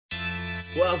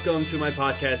Welcome to my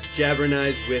podcast,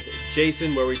 Jabbernize with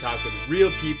Jason, where we talk with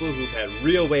real people who've had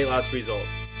real weight loss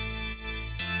results.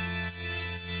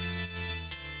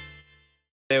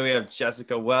 Today we have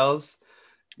Jessica Wells.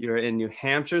 You're in New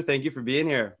Hampshire. Thank you for being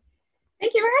here.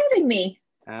 Thank you for having me.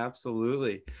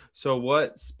 Absolutely. So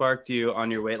what sparked you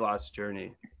on your weight loss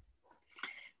journey?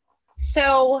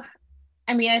 So,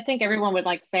 I think everyone would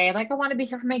like to say, I want to be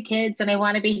here for my kids and I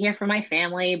want to be here for my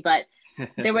family. But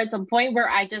there was a point where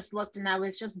I just looked and I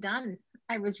was just done.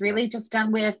 I was really just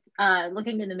done with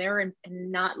looking in the mirror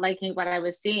and not liking what I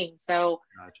was seeing. So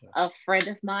a friend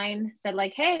of mine said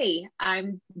hey,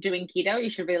 I'm doing keto. You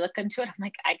should really look into it. I'm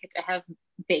like, I get to have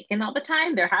bacon all the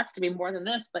time. There has to be more than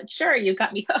this, but sure, you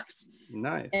got me hooked.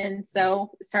 Nice. And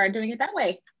so started doing it that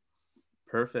way.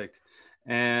 Perfect.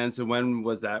 And so when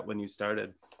was that when you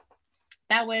started?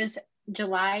 That was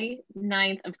July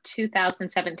 9th of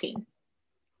 2017.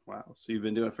 Wow. So you've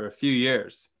been doing it for a few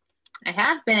years. I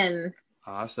have been.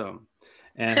 Awesome.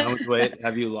 And how much weight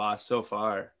have you lost so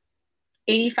far?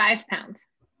 85 pounds.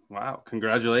 Wow.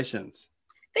 Congratulations.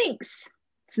 Thanks.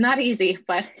 It's not easy,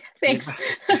 but thanks.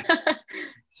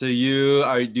 So do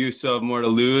you still have more to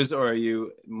lose, or are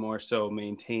you more so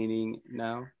maintaining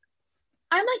now?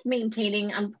 I'm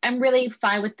maintaining. I'm really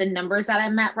fine with the numbers that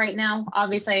I'm at right now.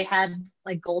 Obviously I had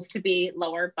goals to be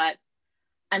lower, but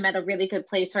I'm at a really good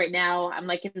place right now. I'm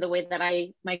in the way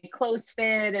that my clothes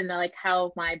fit and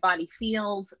how my body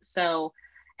feels. So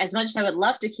as much as I would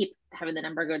love to keep having the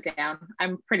number go down,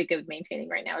 I'm pretty good with maintaining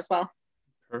right now as well.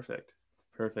 Perfect.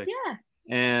 Yeah.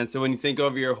 And so when you think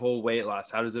over your whole weight loss,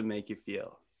 how does it make you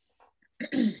feel?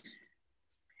 It's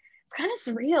kind of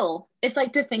surreal. It's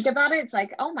to think about it. It's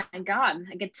oh my God,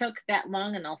 it took that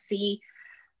long, and I'll see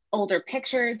older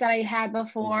pictures that I had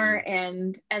before. Mm-hmm.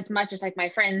 And as much as my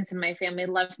friends and my family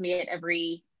loved me at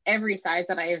every size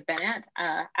that I have been at,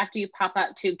 after you pop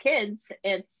out 2 kids,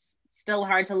 it's still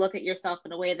hard to look at yourself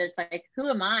in a way that's who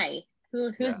am I?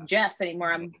 Who's Jess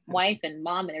anymore? I'm wife and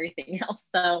mom and everything else.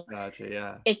 So gotcha,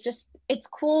 yeah. It's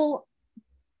cool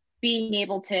being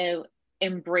able to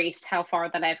embrace how far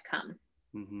that I've come.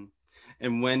 Mm-hmm.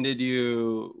 And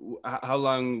how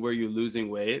long were you losing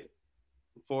weight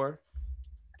for?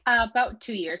 About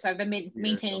 2 years. So I've been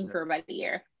maintaining for about a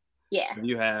year. Yeah. Have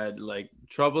you had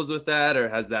troubles with that, or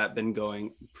has that been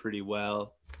going pretty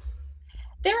well?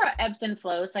 There are ebbs and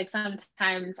flows.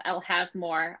 Sometimes I'll have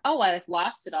more, I've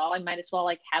lost it all. I might as well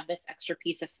have this extra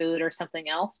piece of food or something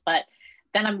else. But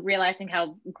then I'm realizing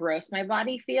how gross my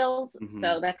body feels. Mm-hmm.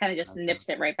 So that kind of just nips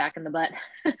it right back in the butt.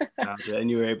 Gotcha.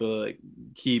 And you were able to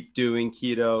keep doing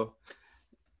keto?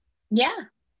 Yeah.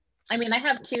 I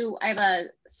have a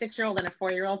 6-year-old and a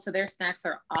 4-year-old, so their snacks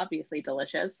are obviously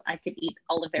delicious. I could eat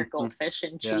all of their goldfish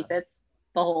and Cheez-Its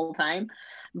the whole time,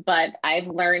 but I've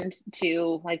learned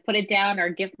to put it down or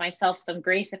give myself some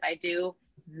grace if I do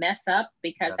mess up,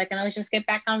 because I can always just get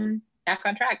back on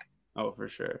track. Oh, for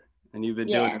sure. And you've been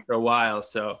doing it for a while,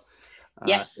 so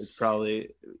yes, it's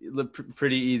probably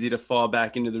pretty easy to fall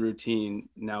back into the routine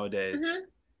nowadays. Mm-hmm.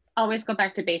 Always go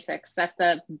back to basics. That's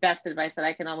the best advice that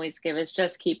I can always give, is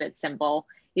just keep it simple.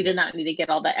 You do not need to get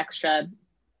all the extra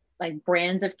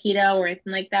brands of keto or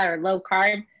anything like that, or low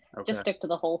carb. Okay. Just stick to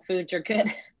the whole foods. You're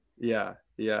good. Yeah.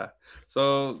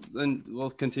 So then we'll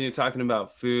continue talking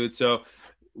about food. So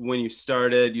when you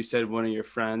started, you said one of your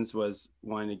friends was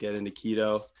wanting to get into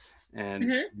keto, and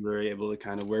you were able to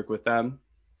kind of work with them.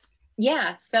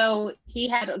 Yeah. So he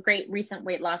had a great recent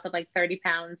weight loss of 30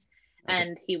 pounds. Okay.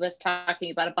 And he was talking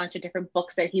about a bunch of different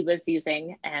books that he was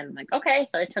using, and okay.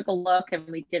 So I took a look, and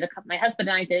we did my husband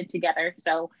and I did it together.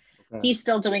 So he's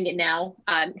still doing it now.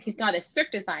 He's not as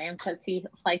strict as I am, because he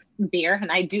likes beer,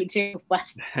 and I do too,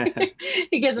 but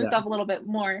he gives himself a little bit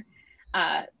more.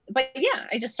 But yeah,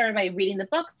 I just started by reading the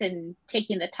books and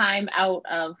taking the time out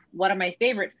of what are my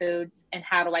favorite foods and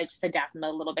how do I just adapt them a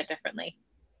little bit differently.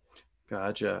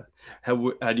 Gotcha.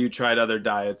 Had you tried other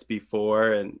diets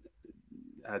before and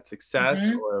had success,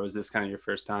 or was this kind of your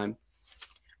first time?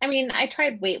 I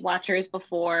tried Weight Watchers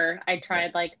before. I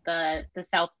tried the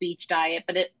South Beach diet,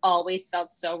 but it always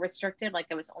felt so restricted.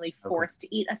 I was only forced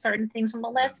to eat a certain things from a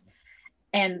list.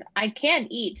 And I can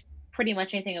eat pretty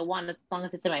much anything I want as long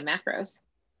as it's in my macros.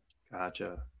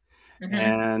 Gotcha.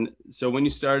 And so when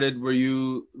you started, were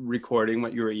you recording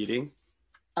what you were eating?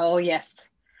 Oh, yes.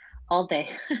 All day.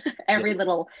 Every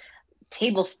little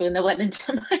tablespoon that went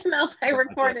into my mouth, I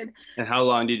recorded. And how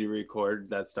long did you record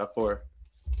that stuff for?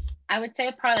 I would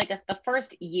say probably the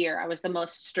first year I was the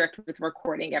most strict with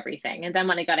recording everything. And then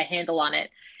when I got a handle on it,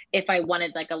 if I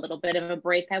wanted a little bit of a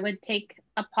break, I would take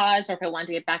a pause, or if I wanted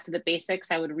to get back to the basics,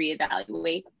 I would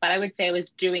reevaluate. But I would say I was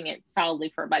doing it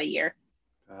solidly for about a year.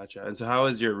 Gotcha. And so how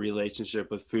has your relationship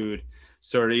with food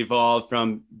sort of evolved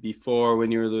from before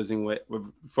when you were losing weight,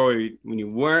 when you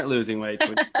weren't losing weight,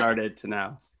 when you started to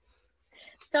now?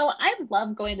 So I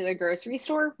love going to the grocery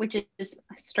store, which is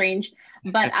strange,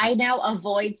 but I now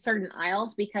avoid certain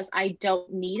aisles because I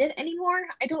don't need it anymore.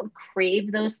 I don't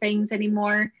crave those things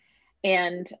anymore.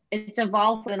 And it's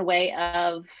evolved in a way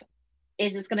of,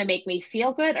 is this going to make me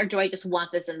feel good, or do I just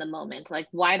want this in the moment? Like,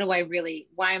 why am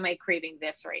I craving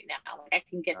this right now? Like, I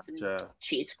can get some Gotcha.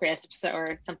 cheese crisps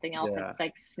or something else Yeah. that's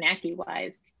like snacky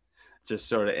wise. Just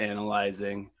sort of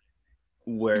analyzing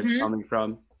where it's Hmm. coming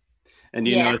from. And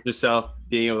do you Yeah. notice yourself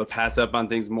being able to pass up on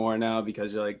things more now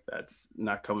because you're like, that's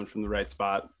not coming from the right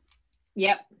spot?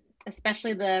 Yep.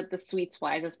 Especially the sweets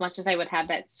wise. As much as I would have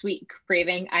that sweet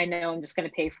craving, I know I'm just going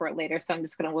to pay for it later, so I'm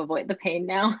just going to avoid the pain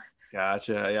now.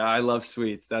 Gotcha. Yeah, I love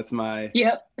sweets. That's my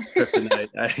Yep. kryptonite,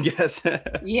 I guess.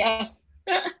 Yes.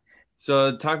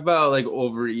 So talk about like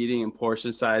overeating and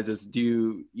portion sizes. Do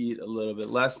you eat a little bit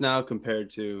less now compared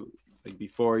to like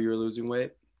before you were losing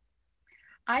weight?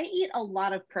 I eat a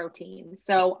lot of protein,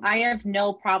 so I have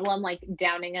no problem like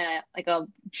downing a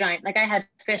giant, like I had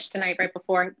fish tonight right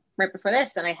before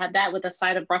this, and I had that with a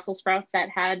side of Brussels sprouts that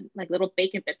had like little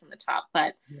bacon bits on the top.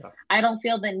 But Yeah. I don't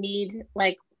feel the need,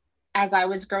 like as I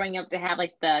was growing up, to have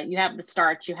like you have the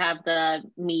starch, you have the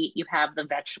meat, you have the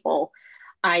vegetable.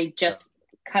 I Yeah. just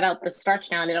cut out the starch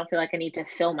now, and I don't feel like I need to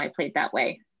fill my plate that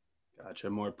way. Gotcha.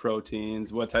 More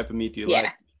proteins. What type of meat do you like?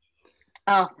 Yeah.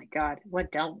 Oh my God,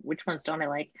 which ones don't I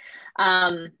like?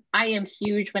 I am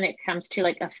huge when it comes to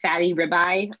like a fatty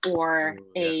ribeye or Ooh,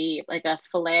 yeah. a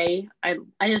fillet. I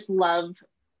just love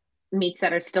meats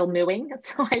that are still mooing,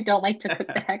 so I don't like to cook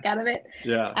the heck out of it.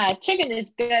 Yeah. Chicken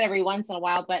is good every once in a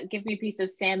while, but give me a piece of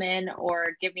salmon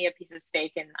or give me a piece of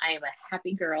steak, and I am a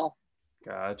happy girl.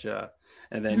 Gotcha.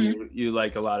 And then Hmm. you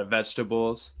like a lot of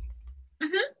vegetables.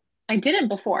 Hmm. I didn't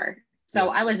before, so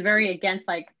Yeah. I was very against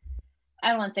like, I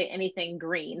don't want to say anything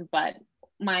green, but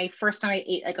my first time I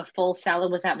ate like a full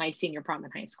salad was at my senior prom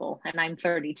in high school, and I'm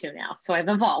 32 now, so I've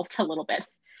evolved a little bit.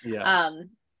 Yeah.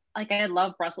 Um, like I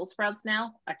love Brussels sprouts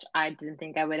now, which I didn't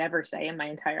think I would ever say in my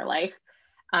entire life.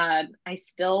 I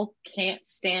still can't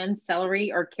stand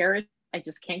celery or carrot. I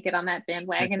just can't get on that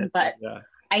bandwagon, but Yeah.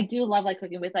 I do love like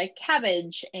cooking with like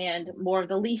cabbage and more of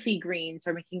the leafy greens,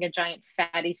 or making a giant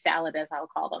fatty salad, as I'll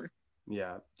call them.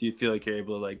 Yeah. Do you feel like you're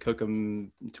able to like cook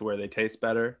them to where they taste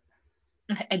better?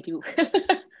 I do.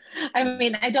 I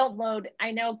mean, I don't load.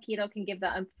 I know keto can give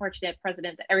the unfortunate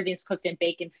precedent that everything's cooked in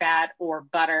bacon fat or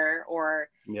butter, or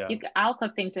Yeah. I'll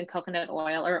cook things in coconut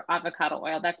oil or avocado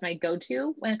oil. That's my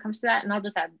go-to when it comes to that, and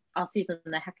I'll season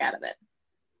the heck out of it.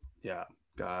 Yeah.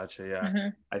 Gotcha. Yeah. Hmm.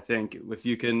 I think if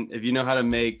you know how to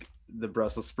make the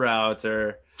Brussels sprouts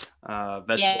or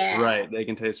vegetables Yeah. right, they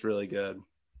can taste really good.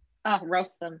 Oh,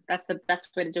 roast them. That's the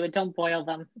best way to do it. Don't boil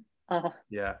them. Oh,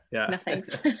 Yeah. Yeah. no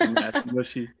thanks. Mashed,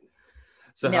 mushy.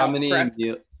 So how No, many gross.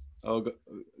 meal? Oh,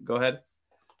 go ahead.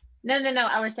 No, no, no.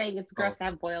 I was saying it's gross Oh, to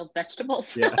have boiled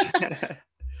vegetables. yeah.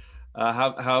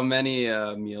 How many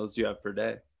meals do you have per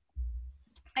day?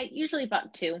 I usually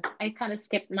about two. I kind of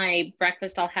skip my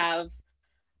breakfast. I'll have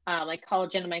like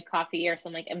collagen in my coffee or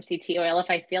some like MCT oil if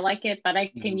I feel like it, but I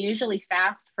can Mhm. usually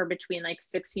fast for between like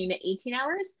 16 to 18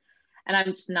 hours, and I'm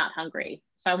just not hungry.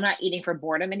 So I'm not eating for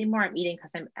boredom anymore. I'm eating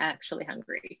because I'm actually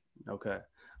hungry. Okay.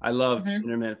 I love Hmm.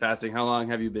 intermittent fasting. How long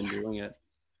have you been doing it?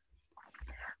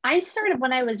 I started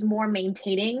when I was more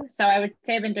maintaining. So I would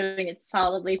say I've been doing it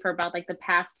solidly for about like the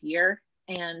past year.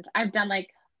 And I've done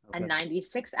like a Okay.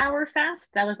 96-hour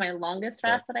fast. That was my longest That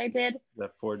fast that I did.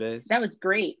 that 4 days? That was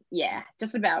great. Yeah,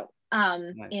 just about.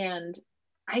 Nice. And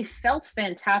I felt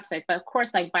fantastic. But of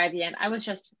course, like by the end, I was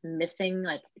just missing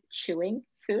like chewing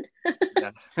food.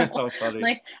 Yeah. So How funny.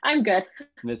 like, I'm good.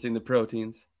 Missing the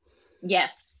proteins.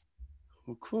 Yes.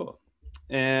 Well, cool.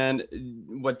 And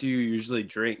what do you usually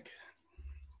drink?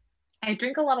 I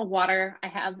drink a lot of water. I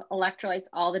have electrolytes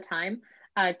all the time.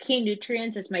 Key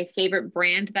Nutrients is my favorite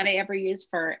brand that I ever use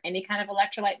for any kind of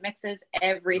electrolyte mixes.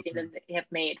 Everything Okay. that they have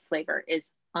made flavor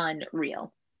is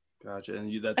unreal. Gotcha.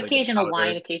 And that's like a Occasional wine,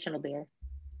 powder. occasional beer.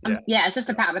 Yeah. Yeah, it's just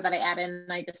a Yeah. powder that I add in,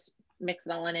 and I just mix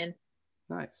it all in.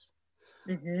 Nice.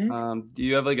 Hmm. Do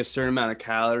you have like a certain amount of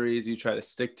calories you try to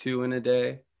stick to in a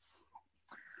day?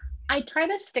 I try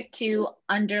to stick to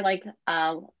under like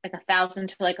 1,000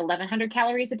 to like 1,100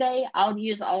 calories a day. I'll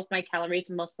use all of my calories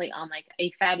mostly on like a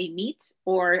fatty meat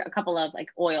or a couple of like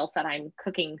oils that I'm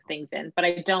cooking things in, but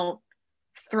I don't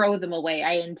throw them away.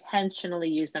 I intentionally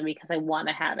use them because I want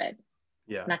to have it,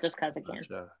 Yeah. not just because I can.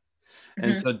 Gotcha.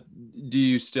 And Hmm. so do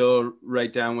you still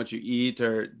write down what you eat,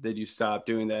 or did you stop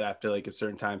doing that after like a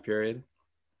certain time period?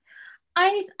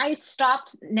 I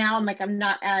stopped now. I'm like, I'm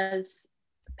not as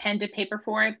pen to paper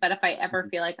for it, but if I ever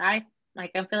feel like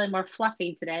I'm feeling more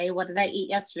fluffy today, what did I eat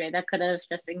yesterday? That could have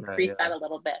just Right. increased that Yeah. a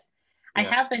little bit. I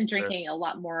Yeah. have been Sure. drinking a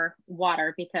lot more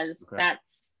water because Okay.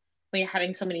 that's when you're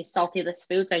having so many saltyless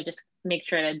foods. I just make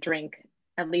sure to drink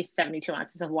at least 72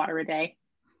 ounces of water a day.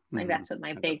 Like Mm-hmm. that's what my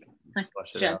Kind of big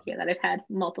flush it jug out. here that I've had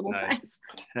multiple Nice. times.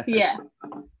 Yeah.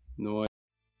 No.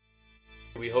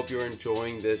 We hope you're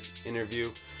enjoying this interview.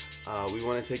 We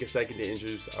want to take a second to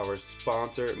introduce our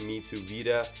sponsor, Me Too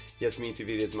Vita. Yes, Me Too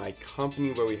Vita is my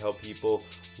company where we help people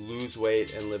lose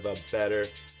weight and live a better,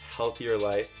 healthier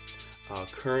life.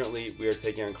 Currently, we are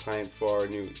taking on clients for our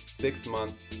new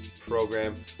 6-month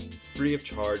program, free of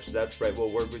charge. That's right,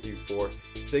 we'll work with you for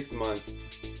 6 months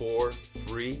for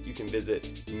free. You can visit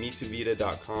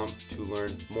metuvita.com to learn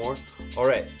more. All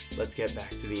right, let's get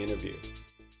back to the interview.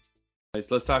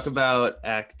 So let's talk about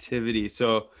activity.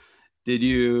 So did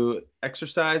you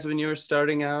exercise when you were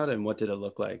starting out, and what did it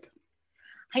look like?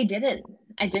 I didn't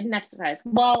exercise.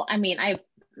 Well, I mean,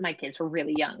 my kids were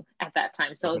really young at that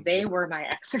time, so they were my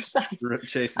exercise.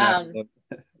 Chasing after them.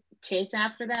 Chase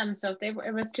after them. So if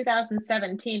it was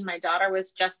 2017, my daughter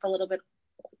was just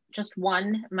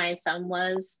one. My son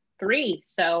was 3.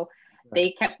 So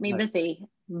they kept me busy,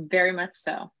 very much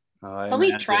so. But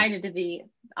we try to do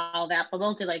all that, but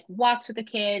we'll do like walks with the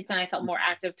kids, and I felt more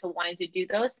active to wanting to do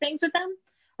those things with them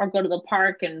or go to the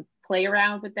park and play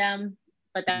around with them.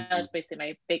 But that was basically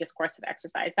my biggest course of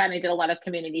exercise. And I did a lot of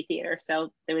community theater.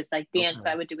 So there was like dance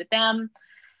I would do with them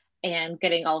and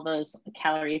getting all those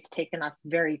calories taken off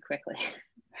very quickly.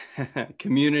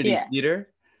 Community theater?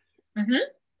 Mm-hmm.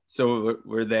 So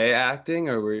were they acting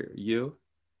or were you?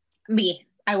 Me,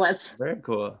 I was. Very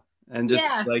cool. And just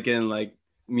like in like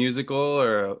musical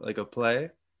or like a play?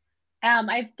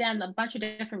 I've done a bunch of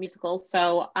different musicals.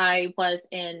 So I was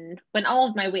when all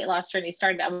of my weight loss journey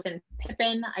started, I was in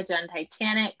Pippin, I done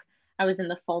Titanic, I was in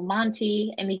The Full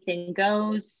Monty, Anything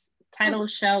Goes, title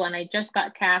show, and I just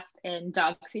got cast in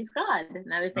Dog Sees God,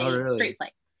 and that is a straight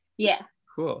play. Yeah.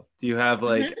 Cool. Do you have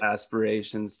like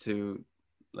aspirations to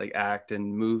like act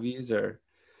in movies or?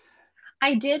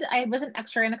 I did. I was an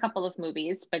extra in a couple of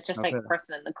movies, but just like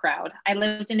person in the crowd. I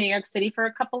lived in New York City for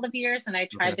a couple of years, and I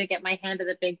tried to get my hand to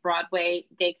the big Broadway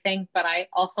gig thing, but I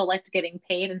also liked getting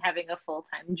paid and having a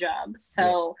full-time job.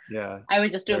 So I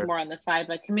would just do it more on the side,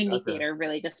 but community theater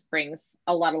really just brings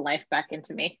a lot of life back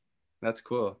into me. That's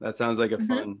cool. That sounds like a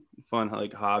fun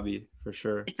like hobby for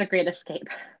sure. It's a great escape.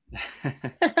 You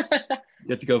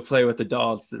have to go play with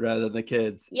adults rather than the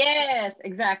kids. Yes,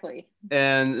 exactly.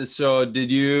 And so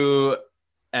did you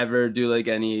ever do like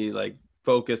any like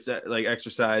focus like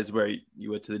exercise where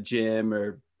you went to the gym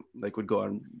or like would go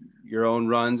on your own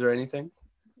runs or anything?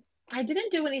 I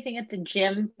didn't do anything at the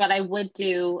gym, but I would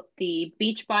do the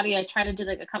Beachbody. I try to do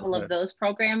like a couple of those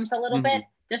programs a little bit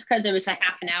just because it was a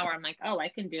half an hour. I'm like, oh, I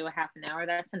can do a half an hour.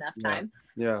 That's enough time.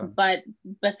 Yeah. But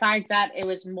besides that, it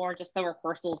was more just the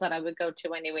rehearsals that I would go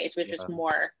to anyways, which was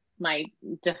more my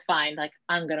defined, like,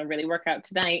 I'm going to really work out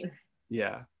tonight.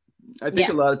 Yeah. I think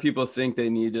a lot of people think they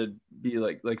need to be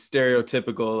like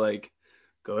stereotypical, like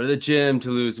go to the gym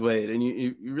to lose weight. And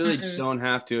you really don't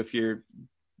have to if you're,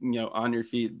 on your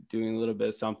feet doing a little bit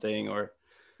of something or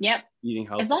eating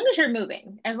healthy. As long as you're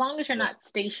moving, as long as you're not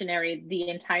stationary the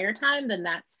entire time, then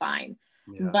that's fine.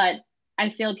 But I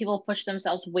feel people push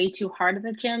themselves way too hard at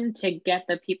the gym to get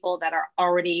the people that are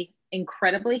already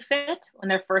incredibly fit. When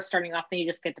they're first starting off, then you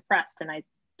just get depressed. And I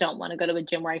don't want to go to a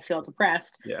gym where I feel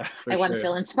depressed. I want to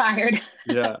feel inspired.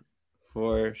 Yeah,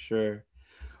 for sure.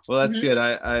 Well, that's good.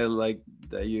 I like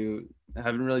that you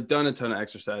haven't really done a ton of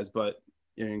exercise, but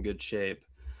you're in good shape.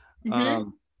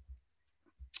 How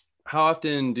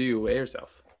often do you weigh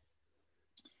yourself?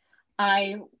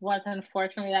 I was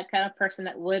unfortunately that kind of person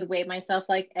that would weigh myself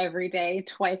like every day,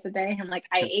 twice a day. I'm like,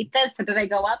 I ate this, so did I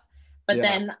go up? But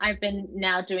then I've been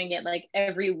now doing it like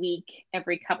every week,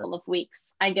 every couple of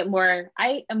weeks. I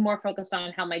am more focused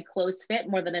on how my clothes fit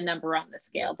more than a number on the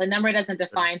scale. The number doesn't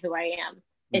define who I am.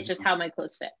 It's just how my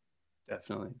clothes fit.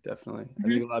 Definitely. I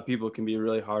think a lot of people can be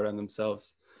really hard on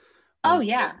themselves. Oh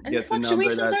yeah. And the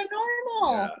fluctuations are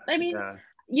normal. I mean,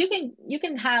 you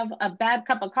can have a bad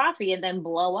cup of coffee and then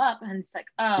blow up, and it's like,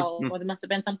 oh, well, there must have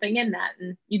been something in that.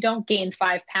 And you don't gain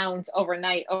 5 pounds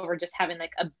overnight over just having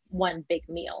like one big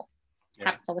meal.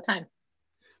 Happens all the time.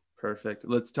 Perfect.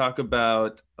 Let's talk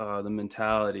about the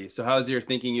mentality. So how's your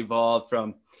thinking evolved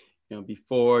from,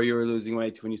 before you were losing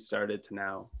weight to when you started to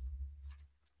now?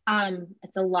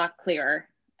 It's a lot clearer.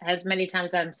 As many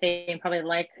times I'm saying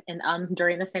probably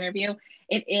during this interview,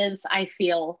 it is, I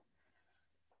feel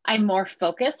I'm more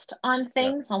focused on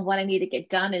things, on what I need to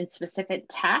get done in specific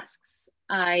tasks.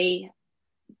 I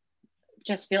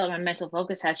just feel like my mental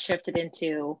focus has shifted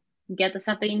into get the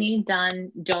stuff that you need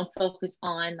done. Don't focus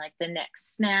on like the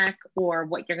next snack or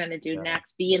what you're going to do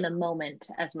next. Be in the moment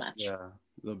as much. Yeah.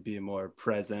 They'll be more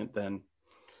present than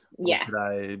what Yeah. could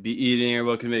I be eating or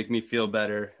what can make me feel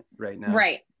better right now.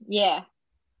 Right. Yeah.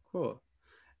 Cool.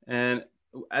 And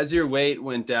as your weight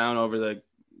went down over the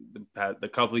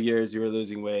couple of years you were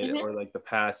losing weight, or like the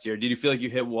past year, did you feel like you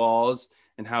hit walls,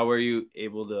 and how were you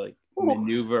able to like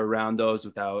maneuver around those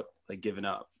without like giving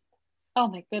up? Oh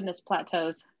my goodness,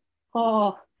 plateaus.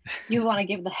 Oh, you want to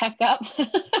give the heck up.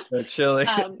 So chilling.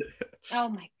 Oh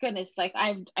my goodness. Like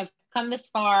I've come this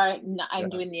far. I'm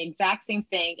doing the exact same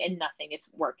thing and nothing is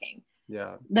working.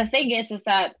 Yeah. The thing is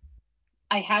that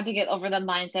I had to get over the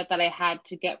mindset that I had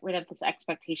to get rid of this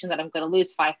expectation that I'm going to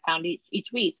lose 5 pounds each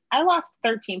week. I lost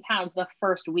 13 pounds the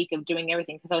first week of doing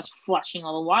everything because I was flushing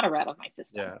all the water out of my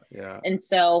system. Yeah. Yeah. And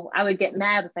so I would get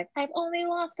mad. It's like, I've only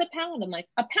lost a pound. I'm like,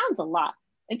 a pound's a lot.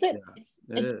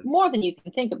 It's more than you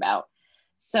can think about.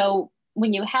 So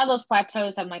when you have those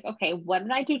plateaus, I'm like, okay, what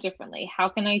did I do differently? How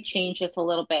can I change this a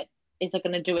little bit? Is it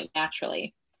going to do it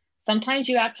naturally? Sometimes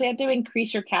you actually have to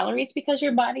increase your calories because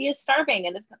your body is starving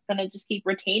and it's going to just keep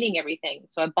retaining everything.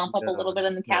 So I bump up a little bit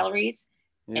in the calories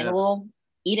and we'll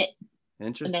eat it.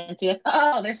 Interesting. And then it's like,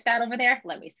 oh, there's fat over there.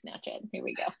 Let me snatch it. Here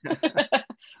we go.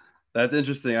 That's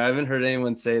interesting. I haven't heard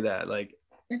anyone say that. Like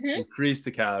increase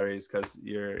the calories because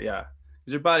your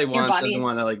body doesn't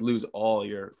want to like lose all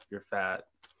your fat.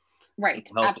 Right.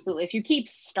 Absolutely. If you keep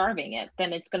starving it,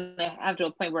 then it's going to have to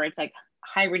a point where it's like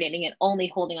hibernating and only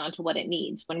holding on to what it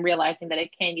needs, when realizing that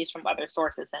it can use from other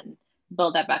sources and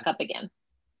build that back up again.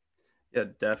 Yeah,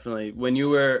 definitely. When you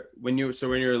were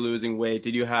losing weight,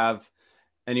 did you have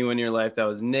anyone in your life that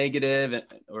was negative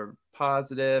or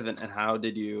positive, and how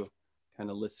did you kind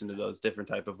of listen to those different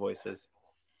type of voices?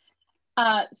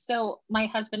 So my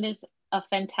husband is a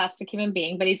fantastic human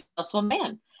being, but he's also a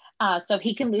man. So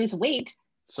he can lose weight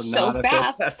so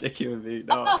fast. Fantastic human being.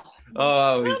 No.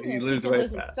 He loses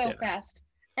weight fast.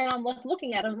 And I'm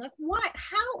looking at him like, why?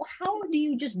 How do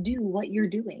you just do what you're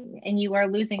doing and you are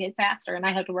losing it faster? And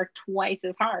I have to work twice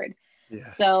as hard.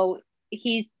 Yeah. So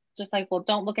he's just like, well,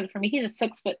 don't look at it for me. He's a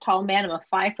 6 foot tall man. I'm a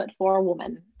 5'4"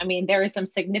 woman. I mean, there is some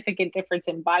significant difference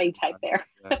in body type there.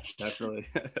 Yeah, definitely.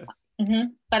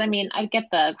 But I mean, I get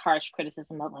the harsh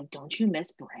criticism of like, don't you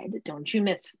miss bread? Don't you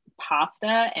miss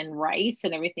pasta and rice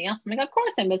and everything else? I'm like, of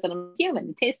course I miss it. I'm human.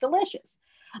 It tastes delicious.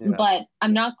 Yeah. But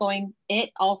I'm not going,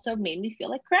 it also made me feel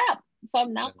like crap. So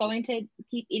I'm not going to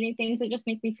keep eating things that just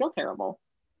make me feel terrible.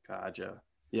 Gotcha.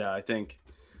 Yeah, I think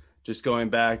just going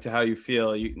back to how you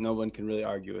feel, no one can really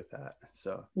argue with that.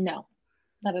 So no,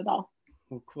 not at all.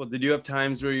 Well, cool. Did you have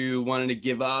times where you wanted to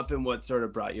give up, and what sort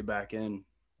of brought you back in?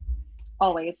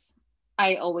 Always.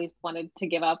 I always wanted to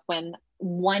give up when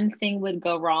one thing would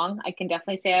go wrong. I can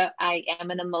definitely say I am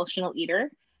an emotional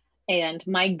eater, and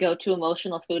my go-to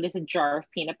emotional food is a jar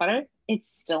of peanut butter. It's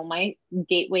still my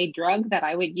gateway drug that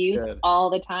I would use all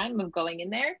the time of going in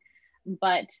there.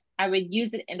 But I would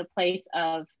use it in a place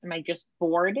of, am I just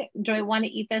bored? Do I want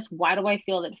to eat this? Why do I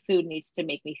feel that food needs to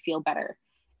make me feel better?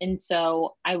 And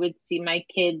so I would see my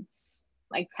kids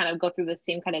like kind of go through the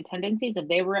same kind of tendencies. If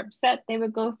they were upset, they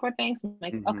would go for things. I'm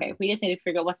like, okay, we just need to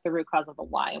figure out what's the root cause of the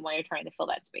why and why you're trying to fill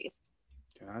that space.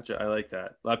 Gotcha. I like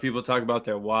that. A lot of people talk about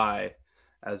their why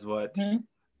as what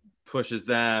pushes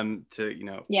them to,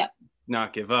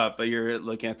 not give up, but you're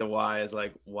looking at the why as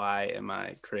like, why am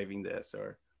I craving this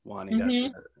or wanting that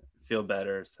to feel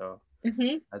better? So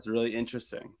that's really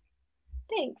interesting.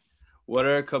 Thanks. What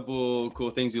are a couple cool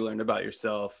things you learned about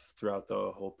yourself throughout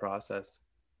the whole process?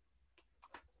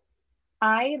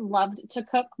 I loved to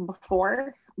cook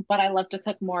before, but I love to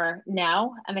cook more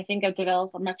now. And I think I've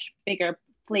developed a much bigger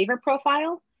flavor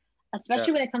profile,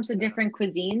 especially when it comes to different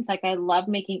cuisines. Like I love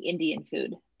making Indian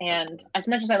food. And as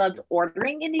much as I loved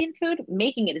ordering Indian food,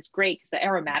 making it is great because the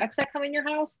aromatics that come in your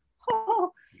house,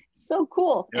 so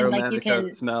cool. Aromatics, and like you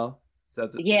can smell. Is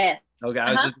that Okay,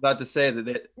 I was just about to say that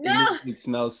it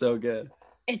smells so good.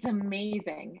 It's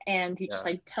amazing. And you just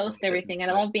like toast everything.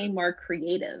 And I love being more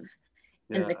creative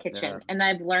in the kitchen. And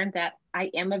I've learned that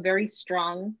I am a very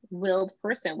strong-willed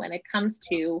person when it comes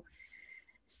to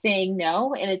saying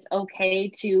no. And it's okay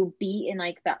to be in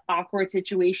like the awkward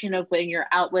situation of when you're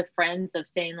out with friends of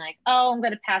saying like, oh, I'm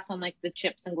going to pass on like the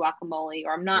chips and guacamole,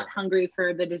 or I'm not hungry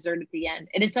for the dessert at the end.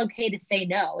 And it's okay to say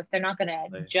no if they're not going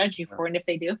to judge you for it. And if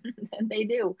they do, then they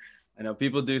do. I know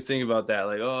people do think about that.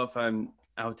 Like, oh, if I'm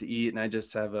out to eat and I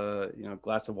just have a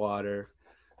glass of water,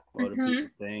 what do people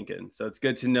think? And so it's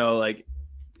good to know, like,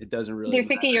 it doesn't really They're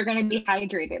thinking you're going to be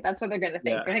hydrated. That's what they're going to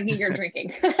think. They're thinking you're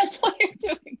drinking. That's what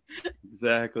you're doing.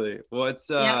 Exactly. What's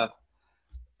Yeah.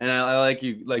 and I like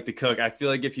you like to cook. I feel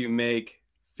like if you make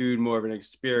food more of an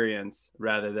experience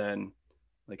rather than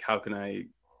like how can I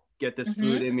get this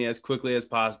food Mm-hmm. in me as quickly as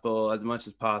possible, as much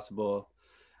as possible,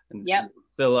 and Yep.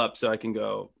 fill up so I can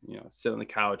go, sit on the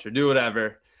couch or do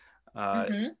whatever.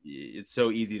 Mm-hmm. It's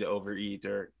so easy to overeat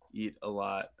or eat a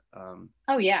lot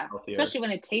Oh yeah. healthier. Especially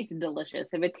when it tastes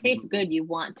delicious. If it tastes Mhm. good, you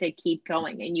want to keep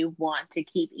going and you want to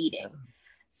keep Yeah. eating.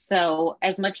 So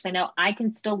as much as I know I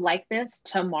can still like this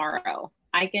tomorrow,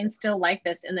 I can still like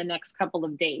this in the next couple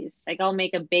of days. Like I'll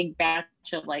make a big batch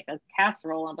of like a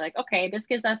casserole and be like, okay, this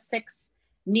gives us 6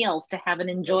 meals to have and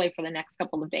Yep. enjoy for the next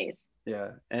couple of days.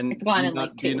 Yeah. It's And gone in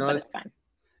like two, but it's fine.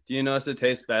 do you notice it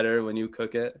tastes better when you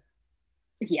cook it?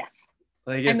 Yes.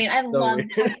 Like I it's mean, I so love,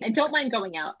 weird. I don't mind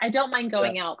going out. I don't mind Yeah.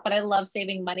 going out, but I love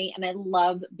saving money and I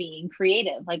love being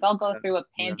creative. Like I'll go Yeah. through a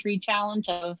Yeah. pantry challenge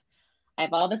of I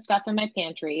have all this stuff in my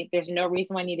pantry. There's no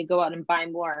reason why I need to go out and buy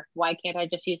more. Why can't I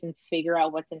just use and figure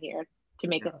out what's in here to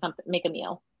make Yeah. a something, make a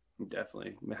meal?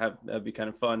 Definitely. That'd be kind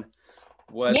of fun.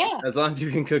 What's Yeah. as long as you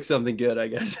can cook something good, I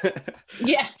guess.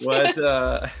 Yes.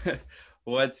 What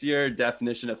what's your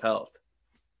definition of health?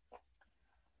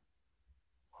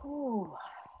 Ooh,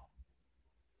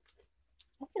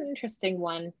 that's an interesting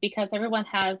one because everyone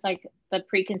has like the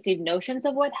preconceived notions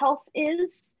of what health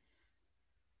is.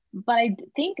 But I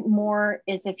think more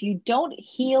is if you don't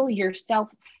heal yourself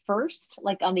first,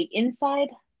 like on the inside,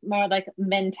 more like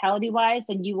mentality wise,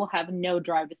 then you will have no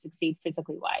drive to succeed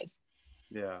physically wise.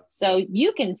 Yeah. So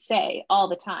you can say all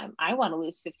the time, I want to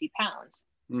lose 50 pounds.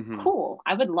 Mm-hmm. Cool.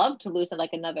 I would love to lose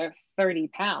like another 30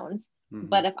 pounds. Mm-hmm.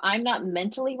 But if I'm not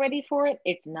mentally ready for it,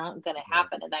 it's not going to Yeah.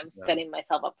 happen. And I'm Yeah. setting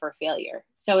myself up for failure.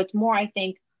 So it's more, I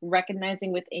think,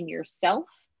 recognizing within yourself,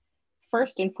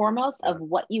 first and foremost, Yeah. of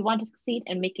what you want to succeed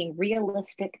and making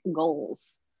realistic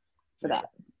goals for Yeah. that.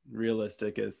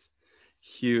 Realistic is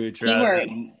huge rather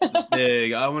Keyword. than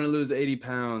big. I want to lose 80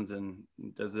 pounds and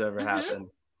does it ever Mm-hmm.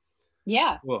 happen?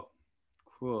 Yeah. Cool.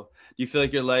 Cool. Do you feel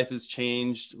like your life has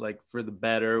changed like for the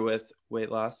better with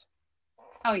weight loss?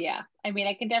 Oh, yeah. I mean,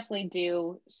 I can definitely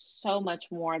do so much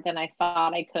more than I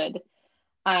thought I could.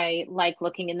 I like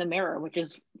looking in the mirror, which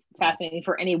is Yeah. fascinating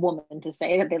for any woman to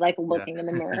say that they like Yeah. looking in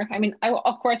the mirror. I mean,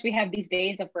 of course, we have these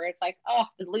days of where it's like, oh,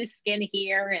 the loose skin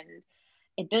here, and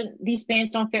it didn't. These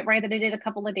pants don't fit right that I did a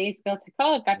couple of days ago. It's like,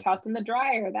 oh, it got tossed in the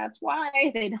dryer. That's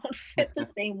why they don't fit the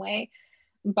same way.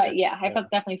 Yeah. But yeah, I Yeah.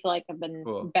 definitely feel like I've been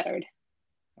Cool. bettered.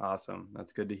 Awesome.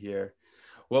 That's good to hear.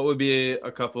 What would be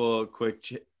a couple quick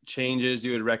changes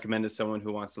you would recommend to someone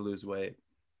who wants to lose weight?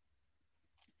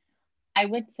 I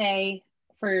would say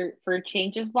for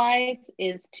changes wise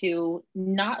is to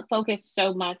not focus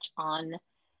so much on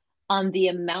the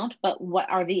amount, but what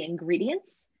are the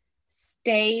ingredients?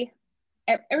 Stay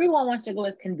Everyone wants to go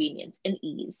with convenience and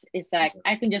ease. Is that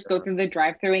I can just go through the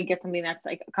drive-through and get something that's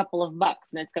like a couple of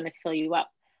bucks and it's going to fill you up.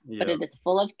 But Yeah. it is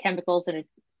full of chemicals and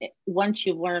once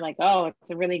you learn like, oh, it's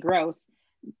really gross,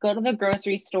 go to the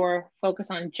grocery store,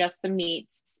 focus on just the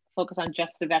meats, focus on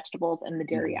just the vegetables and the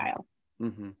dairy Mm-hmm. aisle.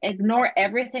 Mm-hmm. Ignore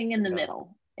everything in the Yeah.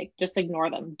 middle. Like, just ignore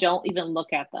them. Don't even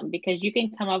look at them because you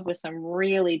can come up with some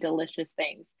really delicious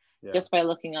things Yeah. just by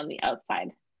looking on the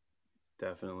outside.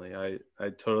 Definitely. I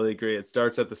totally agree. It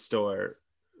starts at the store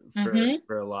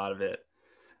for a lot of it.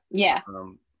 Yeah.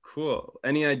 Cool.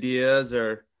 Any ideas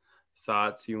or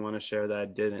thoughts you want to share that I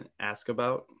didn't ask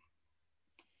about?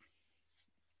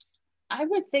 I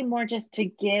would say more just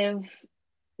to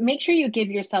make sure you give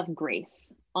yourself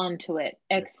grace onto it.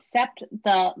 Accept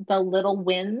the little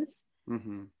wins,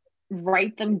 Mm-hmm.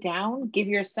 write them down, give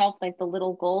yourself like the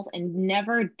little goals and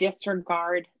never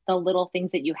disregard the little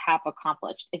things that you have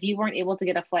accomplished. If you weren't able to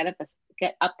get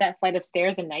up that flight of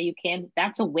stairs and now you can,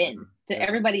 that's a win. To Yeah.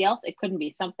 everybody else, it couldn't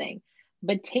be something.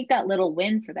 But take that little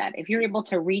win for that. If you're able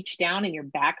to reach down and your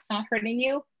back's not hurting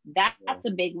you, that's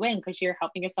a big win because you're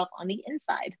helping yourself on the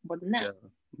inside more than that.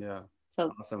 Yeah.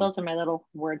 So Awesome. those are my little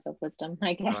words of wisdom,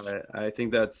 I guess. I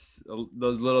think that's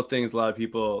those little things a lot of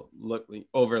people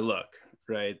overlook,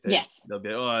 right? Yes. They'll be,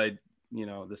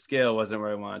 the scale wasn't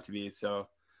where I want it to be. So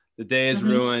the day is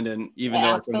ruined. And even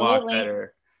though I can walk Absolutely.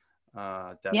 better,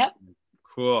 definitely. Yep.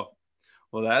 Cool.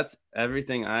 Well, that's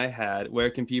everything I had. Where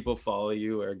can people follow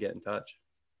you or get in touch?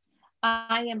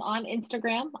 I am on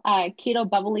Instagram. Keto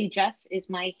Bubbly Jess is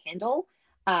my handle.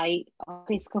 I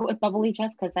always go with Bubbly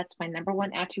Jess because that's my number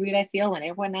one attribute I feel when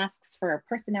everyone asks for a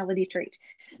personality trait.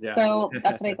 Yeah. So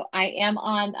that's what I go. I am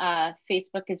on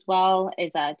Facebook as well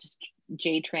as just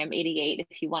JTram88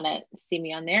 if you want to see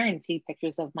me on there and see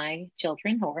pictures of my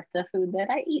children or the food that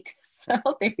I eat. So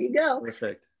there you go.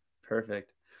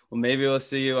 Perfect. Well, maybe we'll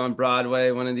see you on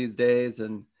Broadway one of these days.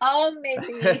 And oh,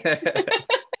 maybe.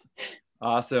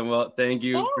 Awesome. Well, thank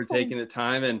you for taking the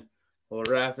time, and we'll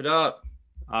wrap it up.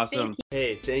 Awesome.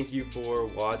 Hey, thank you for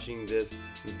watching this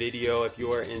video. If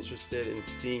you are interested in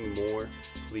seeing more,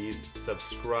 please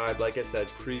subscribe. Like I said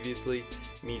previously,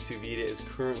 Me2Vita is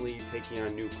currently taking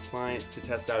on new clients to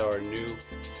test out our new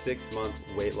 6-month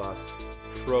weight loss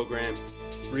program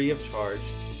free of charge.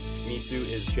 Mitsu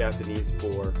is Japanese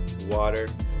for water.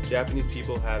 Japanese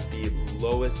people have the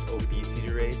lowest obesity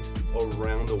rates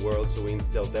around the world, so we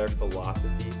instill their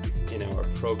philosophy in our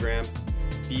program.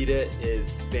 Vita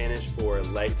is Spanish for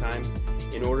lifetime.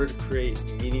 In order to create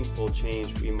meaningful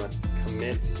change, we must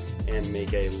commit and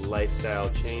make a lifestyle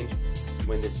change.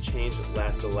 When this change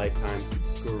lasts a lifetime,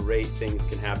 great things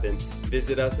can happen.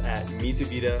 Visit us at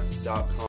Me2Vita.com.